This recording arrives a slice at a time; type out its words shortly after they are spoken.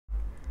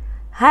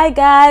Hi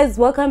guys,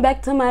 welcome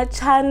back to my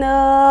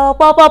channel.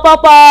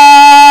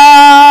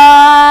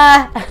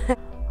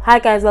 Hi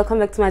guys, welcome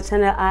back to my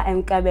channel. I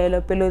am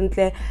Kabelo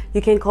Pelontle. You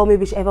can call me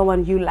whichever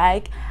one you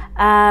like.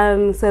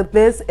 So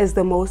this is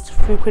the most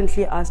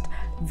frequently asked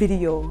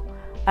video.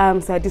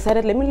 So I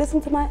decided, let me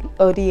listen to my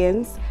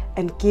audience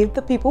and give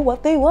the people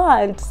what they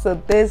want. So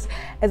this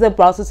is a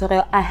brow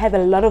tutorial. I have a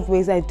lot of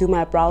ways I do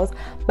my brows,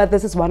 but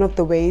this is one of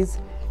the ways.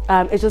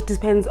 It just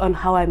depends on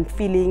how I'm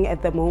feeling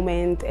at the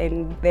moment,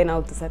 and then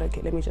I'll decide, okay,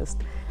 let me just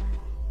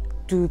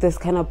do this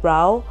kind of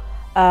brow.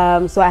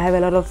 So I have a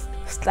lot of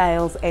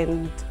styles,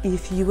 and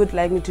if you would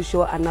like me to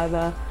show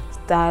another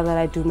style that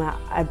I do my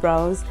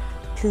eyebrows,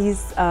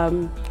 please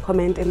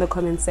comment in the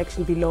comment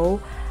section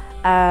below.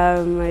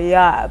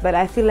 Yeah, but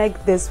I feel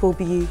like this will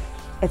be,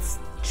 it's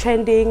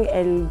trending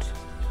and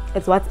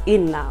it's what's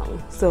in now.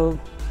 So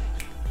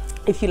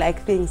if you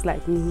like things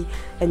like me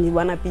and you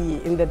wanna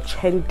be in the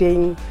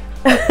trending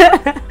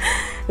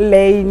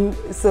lane,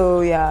 so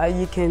yeah,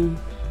 you can,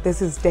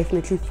 this is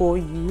definitely for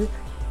you.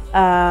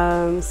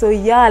 So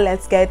yeah,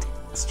 let's get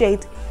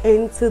straight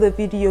into the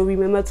video.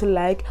 Remember to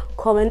like,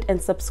 comment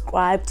and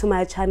subscribe to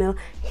my channel.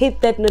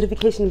 Hit that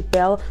notification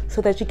bell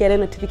so that you get a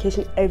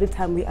notification every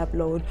time we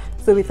upload.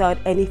 So without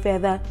any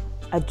further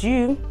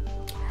ado,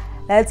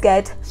 let's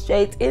get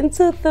straight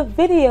into the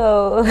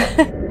video.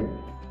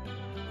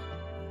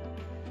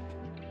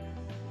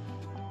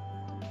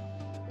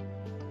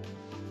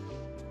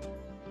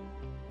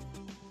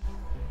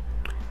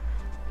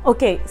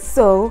 Okay,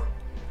 so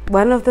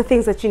one of the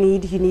things that you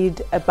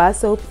need a bar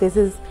soap. This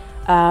is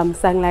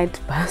Sunlight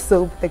bar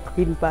soap, the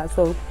green bar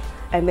soap,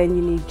 and then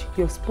you need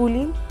your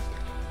spoolie.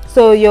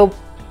 So your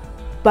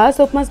bar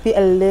soap must be a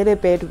little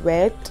bit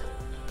wet,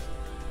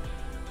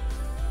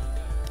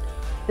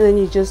 and then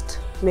you just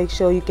make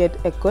sure you get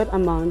a good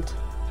amount.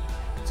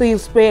 So you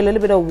spray a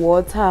little bit of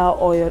water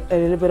or a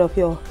little bit of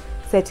your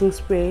setting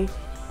spray,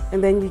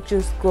 and then you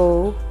just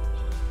go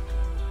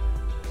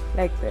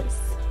like this.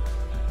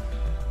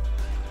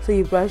 So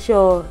you brush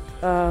your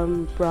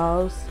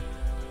brows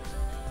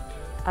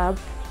up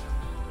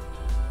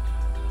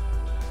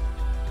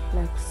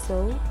like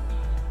so.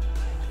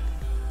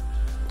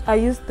 I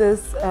use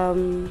this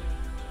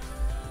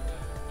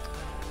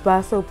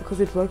bar soap because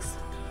it works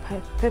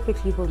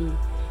perfectly for me.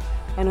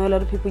 I know a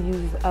lot of people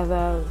use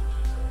other,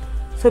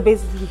 so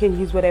basically you can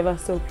use whatever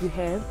soap you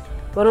have.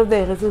 One of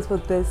the reasons for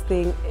this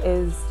thing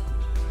is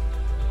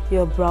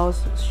your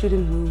brows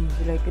shouldn't move.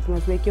 Like, it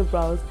must make your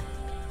brows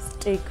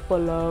stick for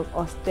long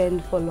or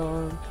stand for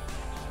long.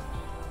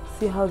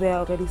 See how they're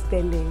already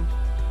standing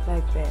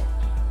like that.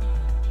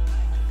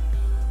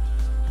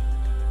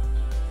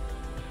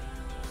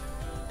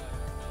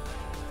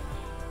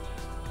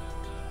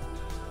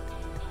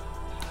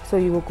 So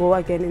you will go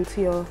again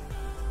into your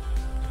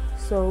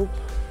soap,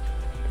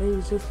 then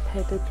you just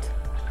pat it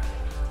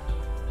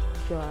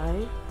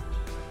dry.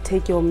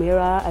 Take your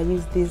mirror. I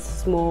use these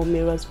small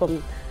mirrors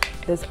from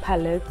this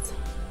palette.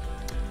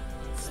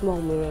 Small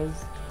mirrors.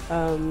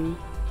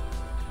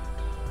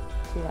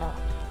 Yeah.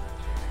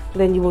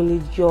 Then you will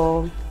need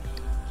your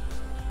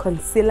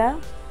concealer.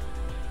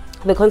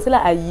 The concealer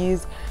I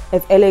use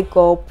is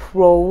Eyebrow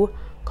Pro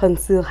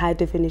Conceal High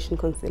Definition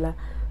Concealer.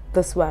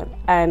 This one,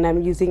 and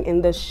I'm using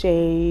in the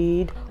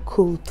shade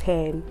Cool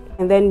Tan.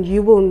 And then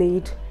you will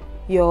need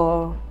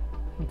your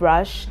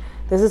brush.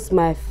 This is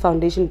my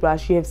foundation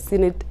brush. You have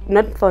seen it,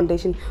 not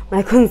foundation,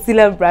 my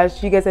concealer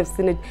brush. You guys have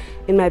seen it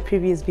in my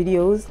previous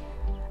videos.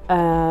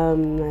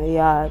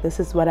 Yeah, this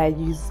is what I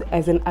use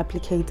as an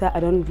applicator. I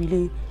don't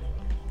really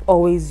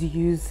always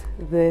use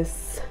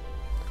this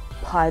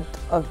part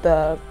of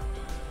the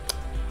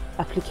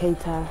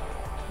applicator.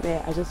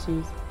 Yeah, I just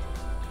use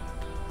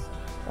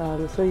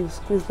so you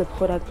squeeze the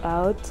product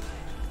out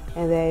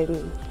and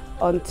then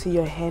onto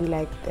your hand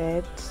like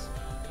that.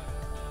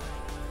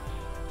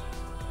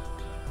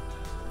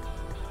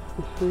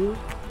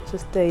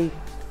 Just a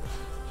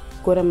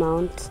good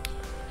amount.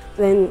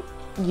 Then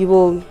you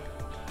will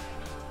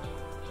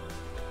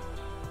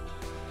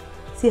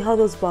see how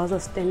those bars are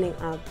standing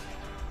up.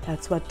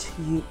 That's what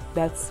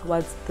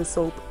the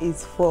soap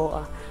is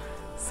for.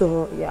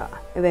 So yeah,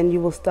 and then you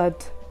will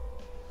start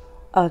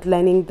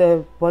outlining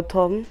the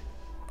bottom.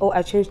 Oh,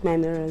 I changed my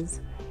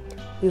mirrors.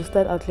 You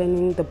start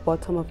outlining the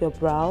bottom of your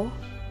brow.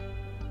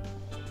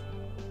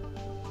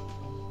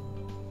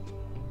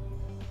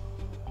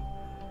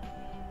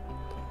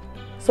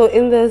 So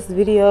in this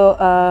video,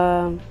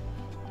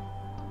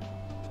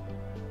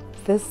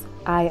 this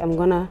eye, I'm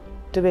gonna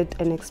do it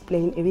and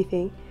explain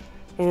everything.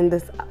 And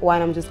this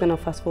one, I'm just gonna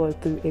fast forward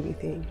through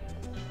everything.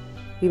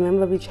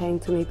 Remember, we're trying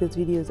to make these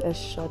videos as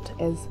short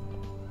as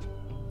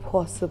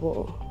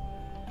possible.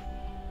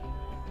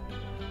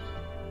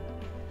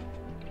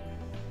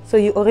 So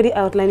you're already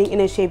outlining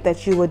in a shape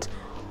that you would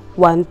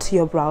want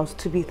your brows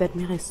to be. That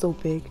mirror is so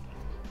big.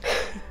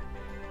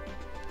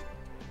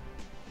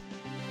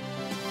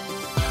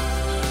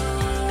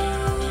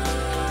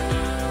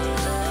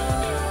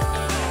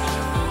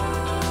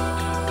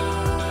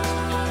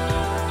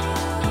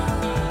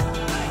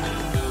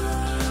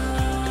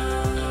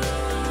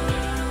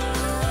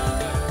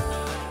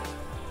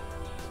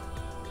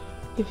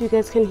 If you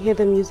guys can hear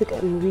the music,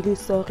 I'm really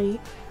sorry.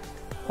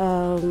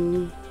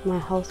 My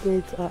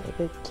housemates are a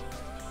bit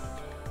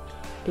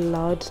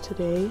loud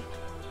today.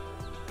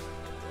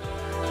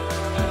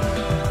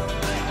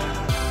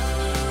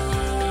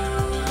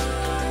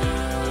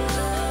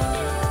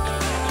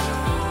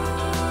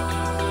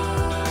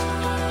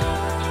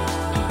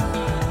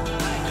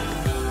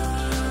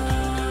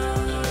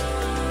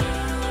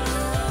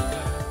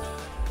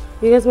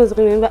 You guys must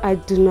remember, I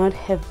do not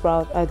have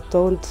brows. I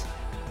don't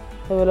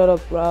have a lot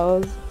of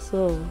brows,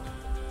 so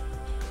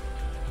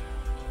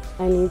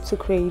I need to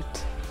create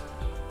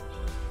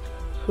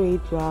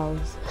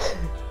brows.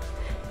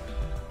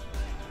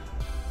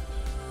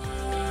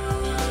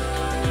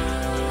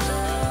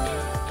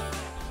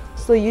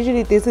 So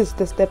usually this is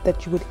the step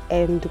that you would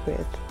end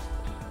with,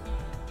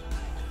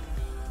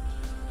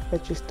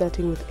 but you're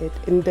starting with it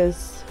in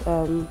this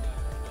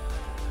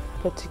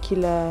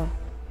particular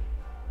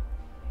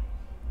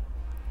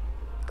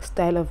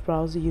style of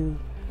brows. You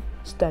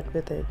start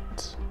with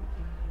it,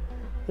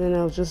 then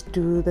I'll just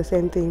do the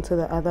same thing to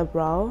the other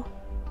brow.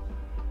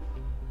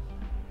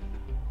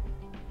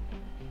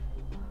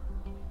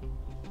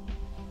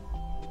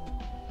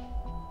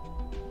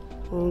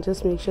 And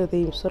just make sure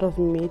they sort of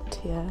meet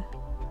here.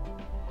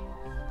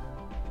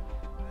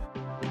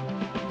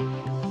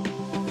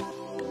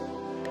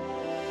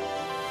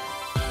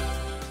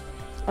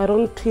 I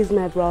don't tweeze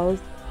my brows,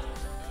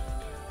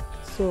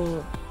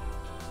 so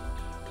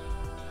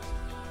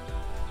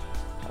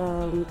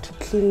to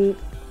clean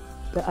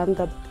the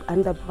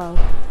underbrow,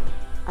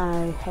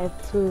 I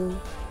have to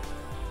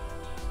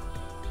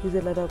use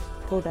a lot of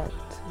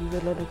product, use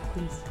a lot of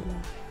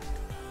concealer.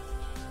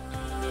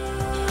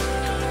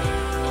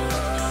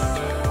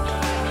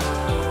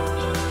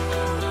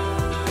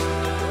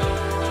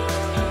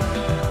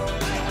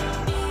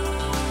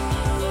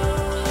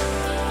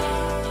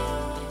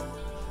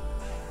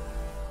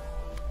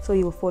 So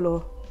you will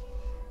follow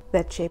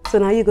that shape. So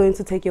now you're going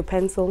to take your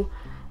pencil.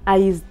 I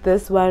use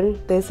this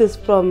one. This is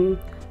from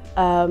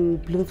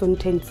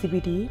Bloemfontein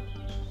CBD,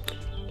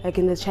 like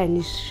in the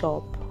Chinese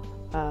shop.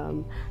 I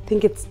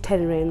think it's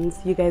 10 rands.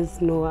 You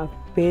guys know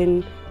I've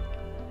been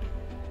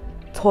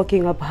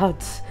talking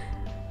about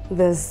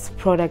this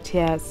product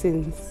here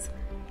since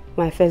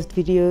my first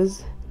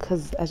videos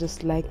because I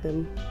just like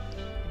them.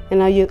 And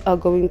now you are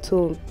going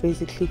to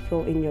basically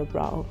fill in your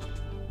brow.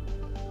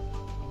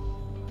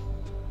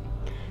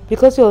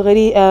 Because you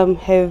already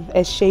have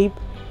a shape,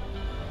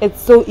 it's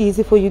so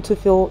easy for you to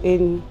fill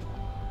in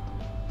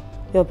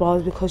your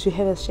brows because you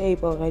have a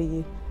shape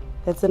already.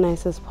 That's the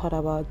nicest part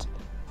about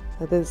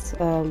this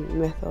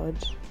method.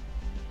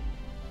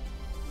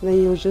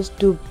 Then you'll just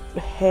do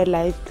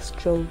hair-like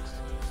strokes.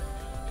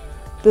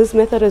 This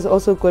method is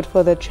also good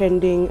for the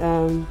trending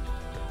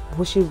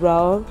bushy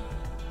brow.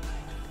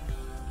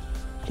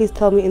 Please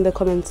tell me in the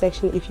comment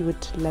section if you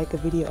would like a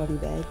video on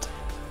that.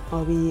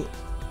 I'll be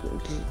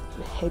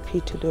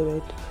happy to do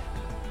it.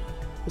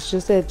 It's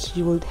just that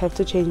you will have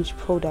to change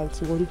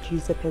products. You won't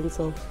use a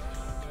pencil,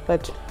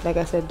 but like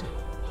I said,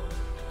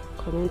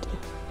 comment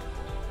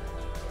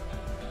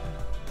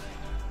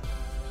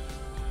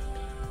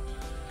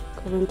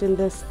in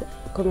this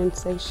comment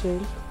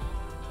section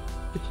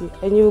if you,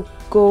 and you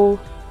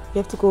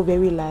have to go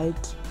very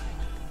light,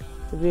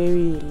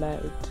 very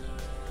light.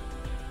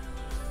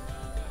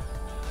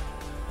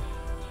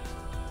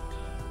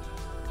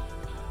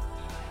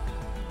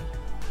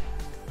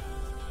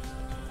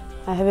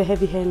 I have a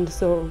heavy hand,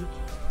 so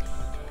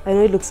I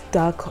know it looks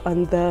dark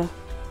on the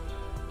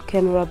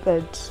camera,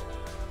 but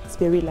it's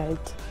very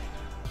light.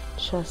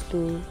 Trust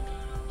me.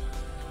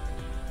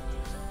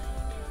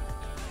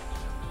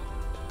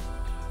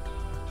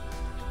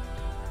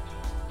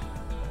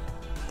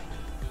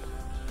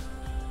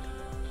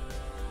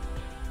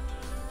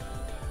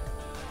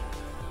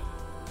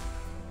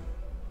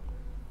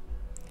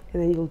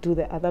 And then you'll do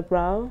the other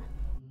brow.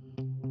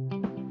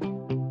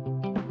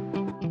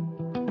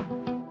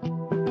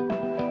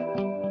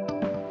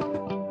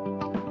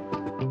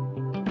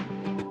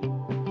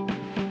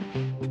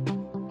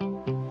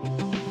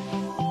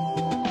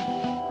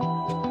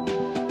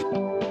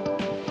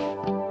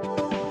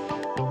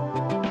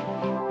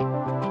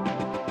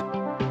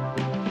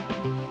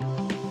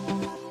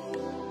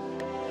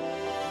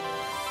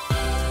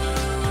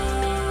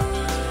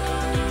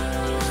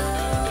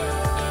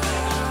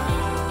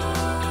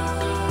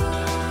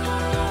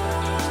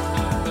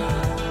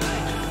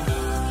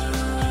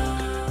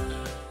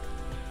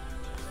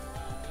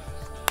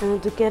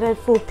 And to get a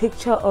full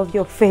picture of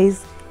your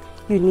face,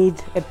 you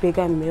need a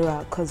bigger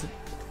mirror because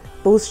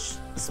those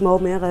small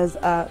mirrors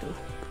are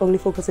only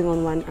focusing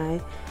on one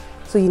eye.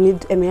 So you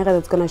need a mirror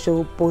that's gonna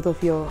show both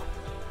of your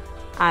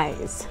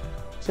eyes,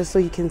 just so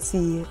you can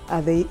see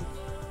are they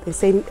the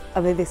same,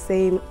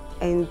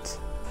 and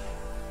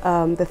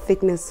the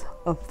thickness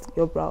of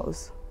your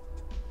brows.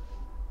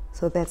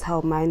 So that's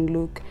how mine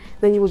look.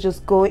 Then you will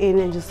just go in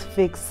and just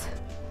fix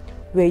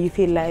where you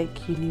feel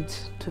like you need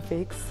to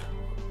fix.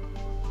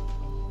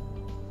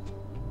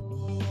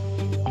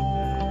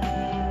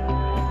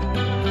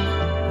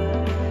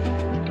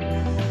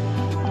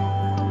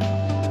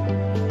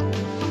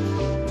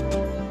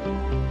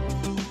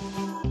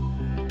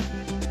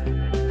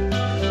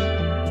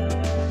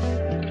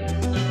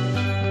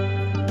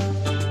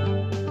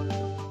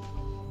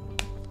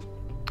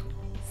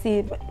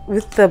 See,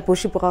 with the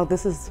bushy brow,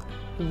 this is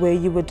where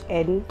you would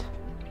end,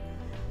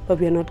 but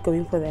we're not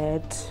going for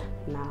that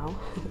now.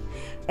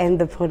 And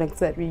the products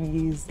that we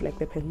use, like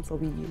the pencil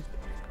we use,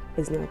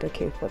 is not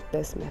okay for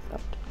this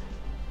method.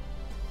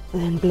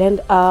 And then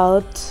blend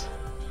out.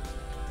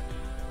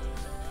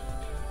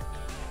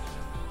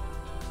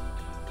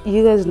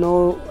 You guys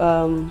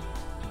know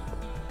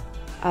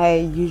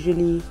I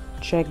usually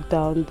drag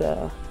down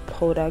the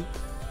product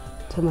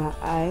to my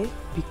eye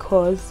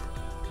because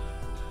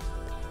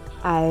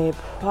I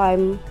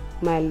prime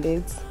my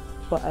lids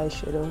for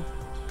eyeshadow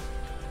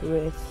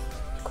with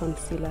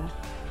concealer.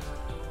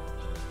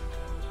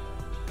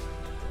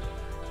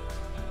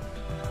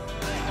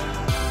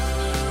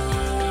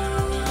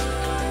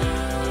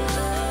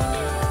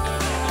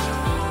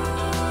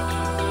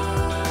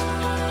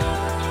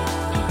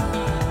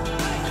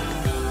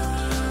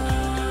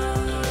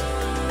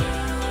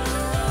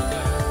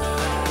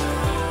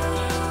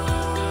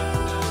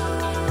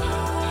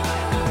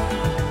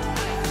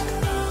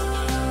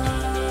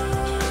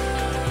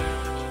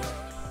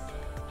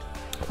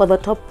 For the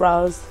top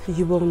brows,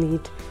 you will need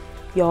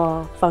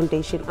your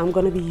foundation. I'm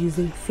going to be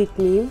using Fit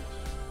Me,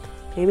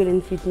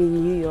 Maybelline Fit Me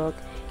New York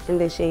in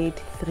the shade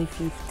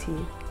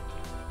 350.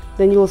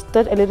 Then you will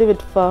start a little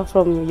bit far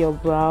from your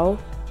brow,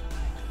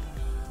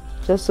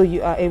 just so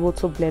you are able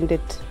to blend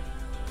it.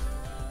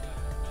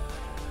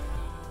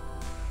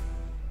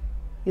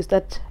 You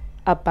start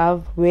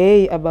above,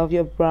 way above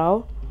your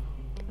brow,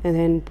 and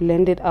then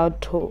blend it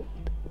out to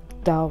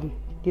down.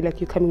 You're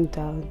coming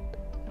down.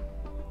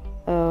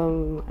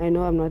 I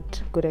know I'm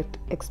not good at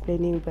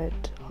explaining, but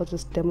I'll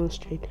just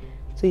demonstrate.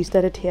 So you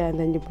start it here and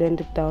then you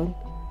blend it down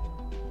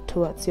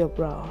towards your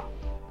brow.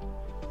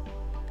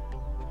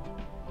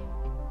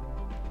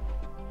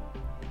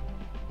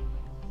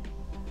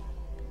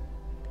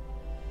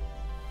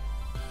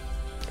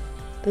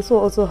 This will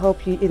also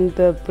help you in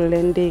the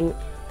blending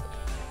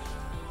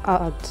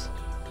out,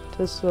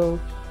 just so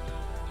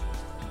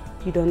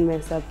you don't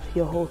mess up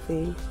your whole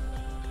thing.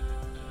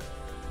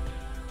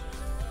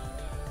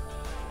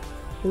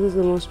 This is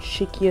the most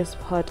trickiest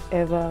part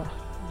ever,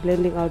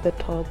 blending out the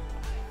top.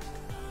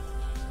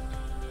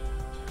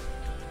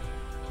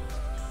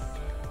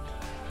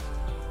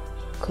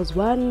 Because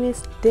one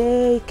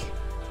mistake,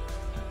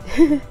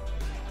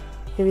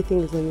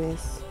 everything is a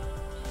mess.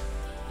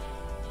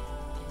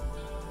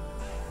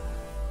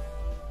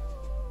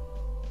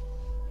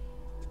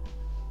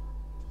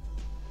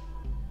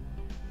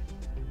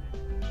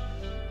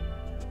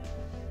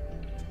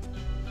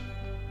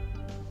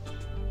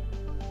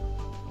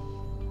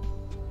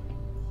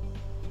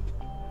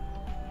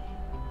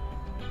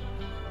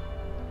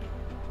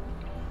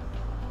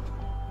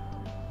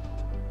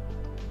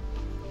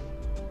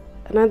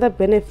 Another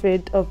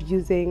benefit of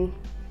using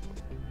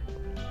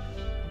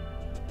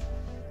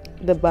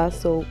the bar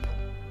soap,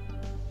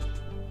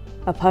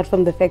 apart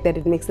from the fact that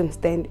it makes them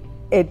stand,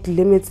 it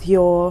limits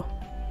your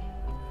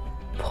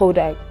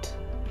product.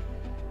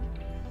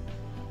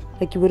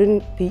 Like you're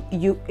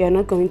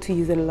not going to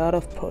use a lot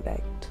of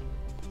product.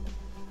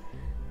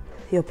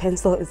 Your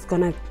pencil is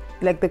gonna,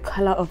 like the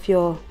color of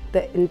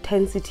the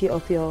intensity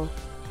of your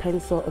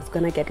pencil is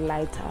gonna get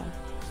lighter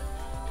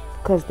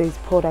because there's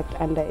product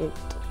under it.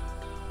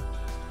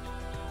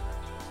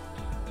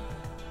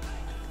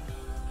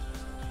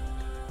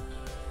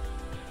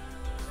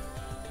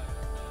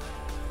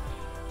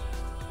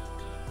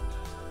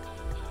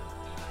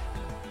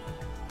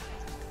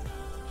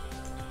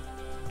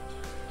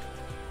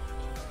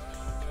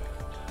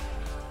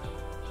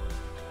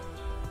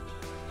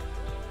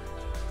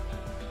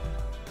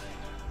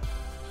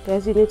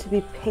 Guys, you need to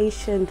be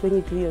patient when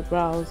you do your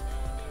brows.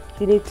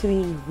 You need to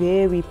be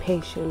very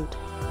patient.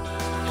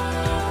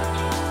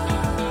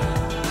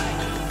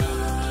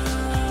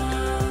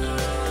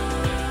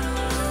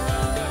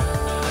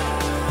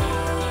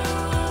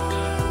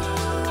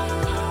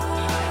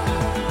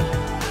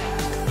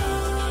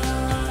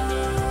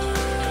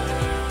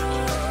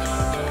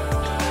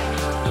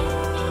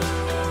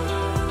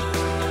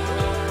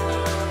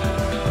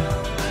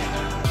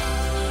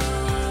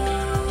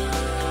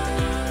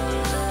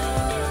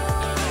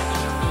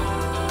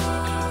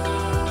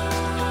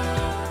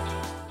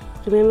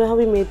 Remember how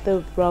we made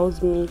the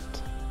brows meet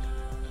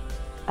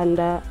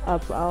under our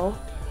brow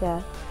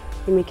here?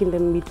 We're making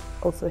them meet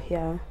also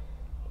here.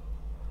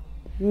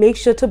 Make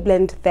sure to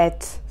blend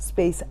that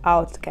space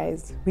out,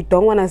 guys. We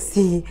don't want to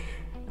see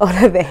all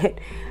of that.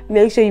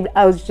 Make sure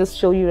I'll just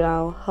show you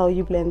now how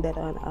you blend that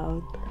one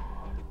out.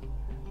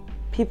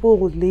 People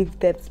will leave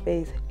that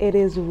space. It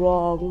is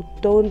wrong.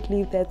 Don't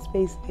leave that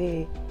space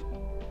there.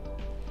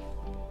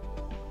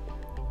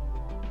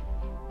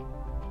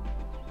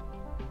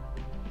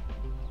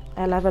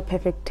 I love a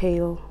perfect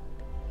tail.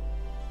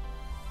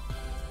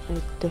 I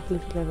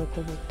definitely love a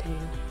perfect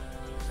tail.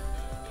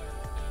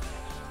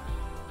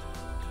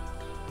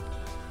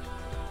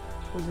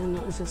 And then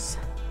I'll just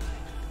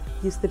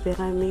use the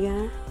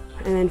Beramiga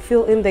and then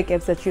fill in the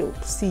gaps that you'll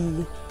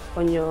see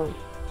on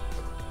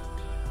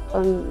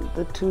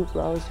the two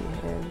brows you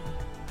have.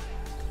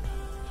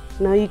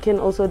 Now you can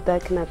also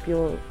darken up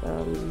your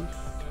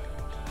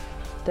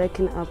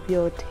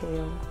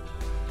tail.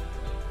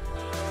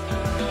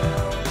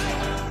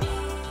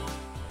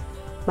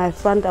 My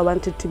front, I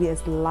want it to be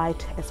as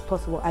light as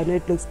possible. I know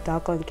it looks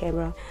dark on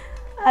camera.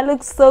 I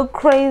look so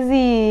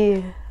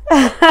crazy.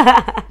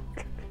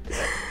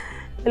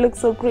 It looks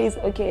so crazy.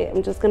 Okay,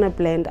 I'm just gonna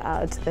blend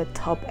out the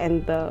top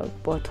and the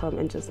bottom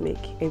and just make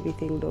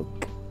everything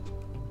look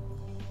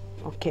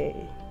okay.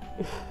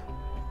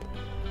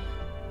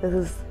 This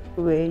is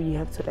where you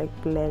have to like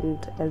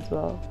blend as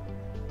well,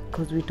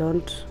 because we're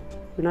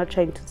not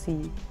trying to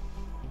see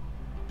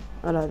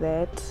all of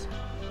that.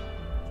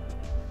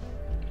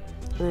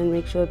 And then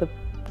make sure the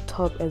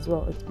top as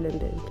well is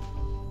blended.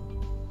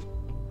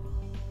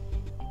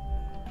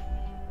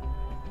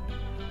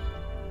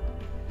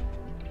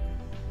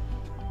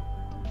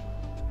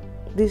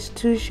 These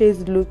two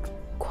shades look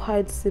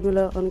quite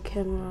similar on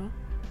camera,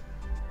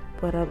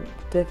 but I'm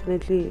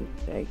definitely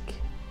like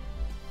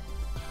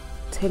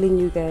telling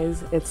you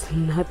guys it's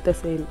not the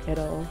same at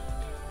all.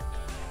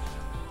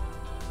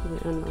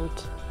 They are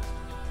not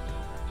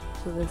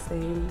the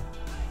same.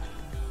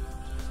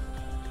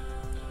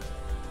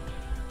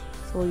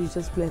 So you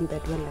just blend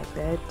that one like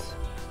that.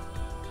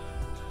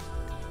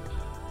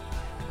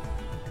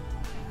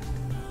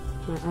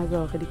 My eyes are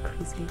already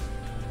creasy.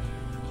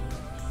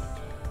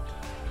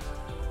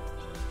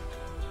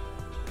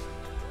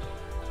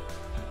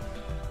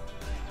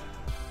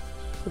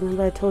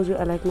 Remember I told you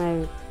I like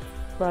my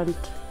front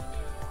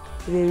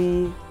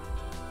very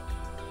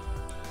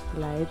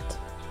light,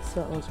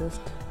 so I'll just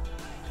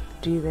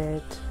do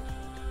that.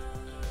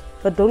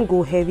 But don't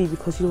go heavy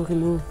because you'll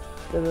remove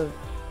the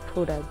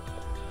product.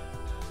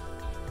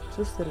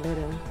 Just a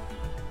little.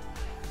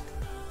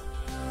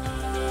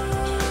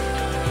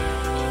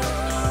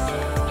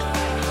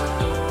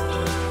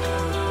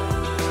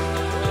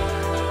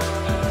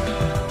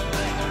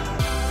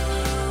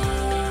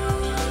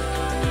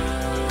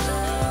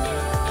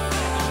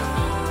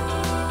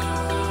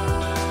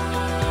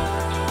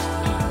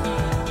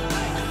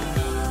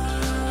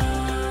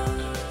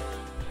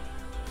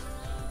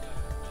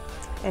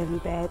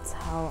 And that's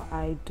how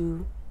I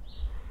do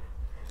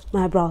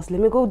my brows. Let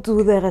me go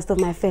do the rest of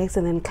my face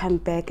and then come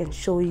back and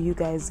show you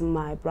guys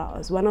my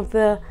brows. One of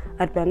the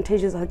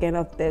advantages again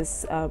of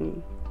this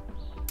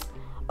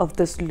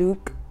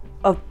look,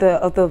 of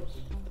the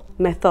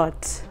method,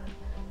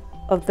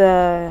 of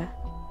the,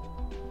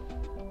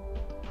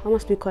 how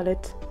must we call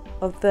it,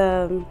 of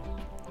the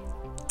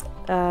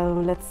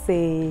let's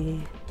say,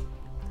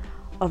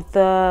 of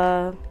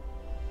the,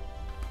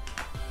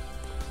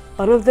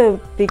 one of the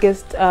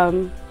biggest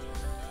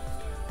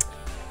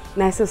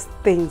nicest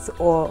things,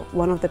 or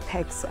one of the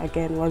perks,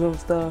 again, one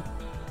of the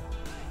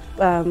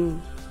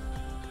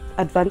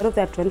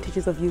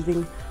advantages of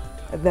using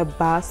the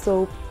bar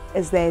soap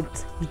is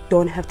that you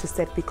don't have to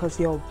set because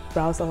your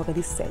brows are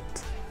already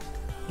set.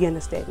 You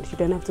understand? You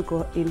don't have to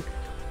go in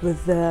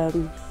with the,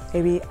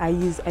 maybe I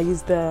use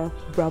the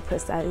Brow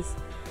Precise,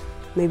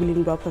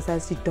 Maybelline Brow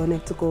Precise. You don't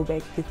have to go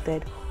back with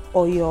that,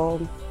 or your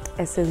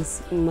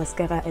Essence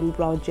mascara and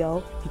brow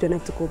gel. You don't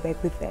have to go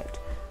back with that.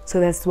 So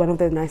that's one of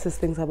the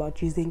nicest things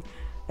about using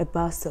a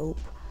bar soap.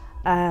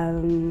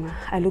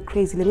 I look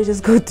crazy. Let me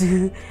just go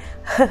do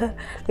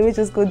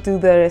the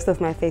rest of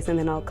my face, and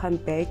then I'll come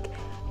back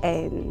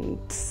and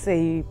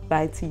say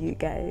bye to you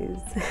guys.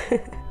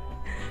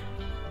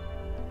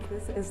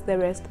 This is the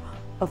rest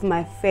of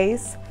my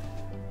face.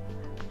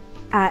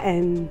 I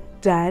am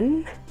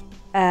done.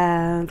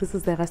 This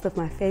is the rest of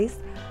my face.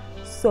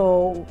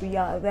 So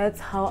yeah, that's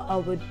how I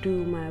would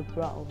do my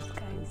brows,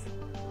 guys.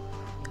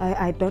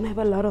 I don't have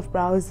a lot of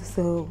brows,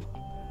 so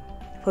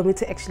for me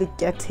to actually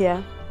get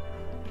here,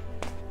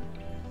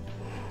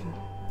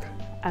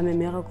 I'm a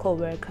miracle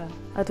worker.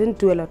 I didn't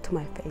do a lot to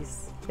my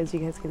face, as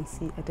you guys can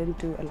see. I didn't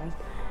do a lot.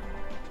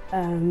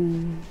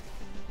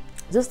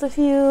 Just a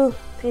few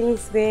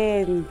things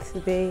there and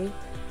there.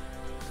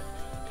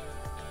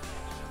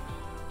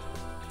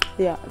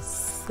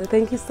 Yes, so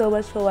thank you so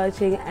much for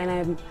watching, and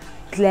I'm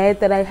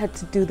glad that I had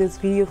to do this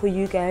video for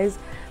you guys.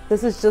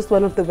 This is just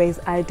one of the ways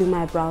I do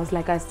my brows.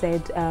 Like I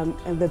said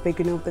in the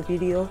beginning of the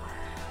video,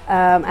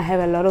 I have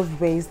a lot of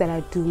ways that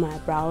I do my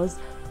brows.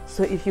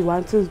 So if you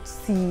want to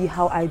see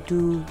how I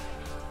do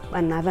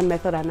another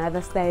method, another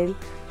style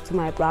to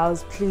my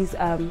brows, please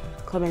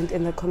comment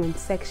in the comment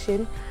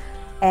section,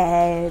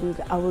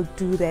 and I will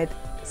do that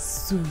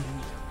soon.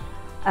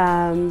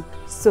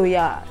 So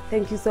yeah,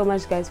 thank you so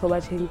much guys for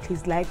watching.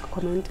 Please like,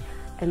 comment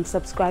and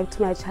subscribe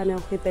to my channel.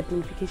 Hit that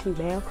notification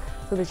bell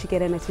so that you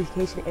get a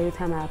notification every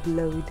time I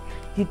upload.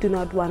 You do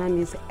not want to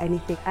miss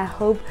anything. I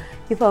hope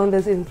you found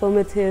this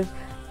informative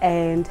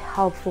and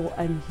helpful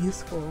and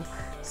useful.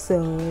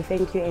 So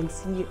thank you, and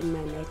see you in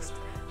my next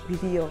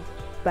video.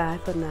 Bye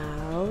for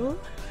now.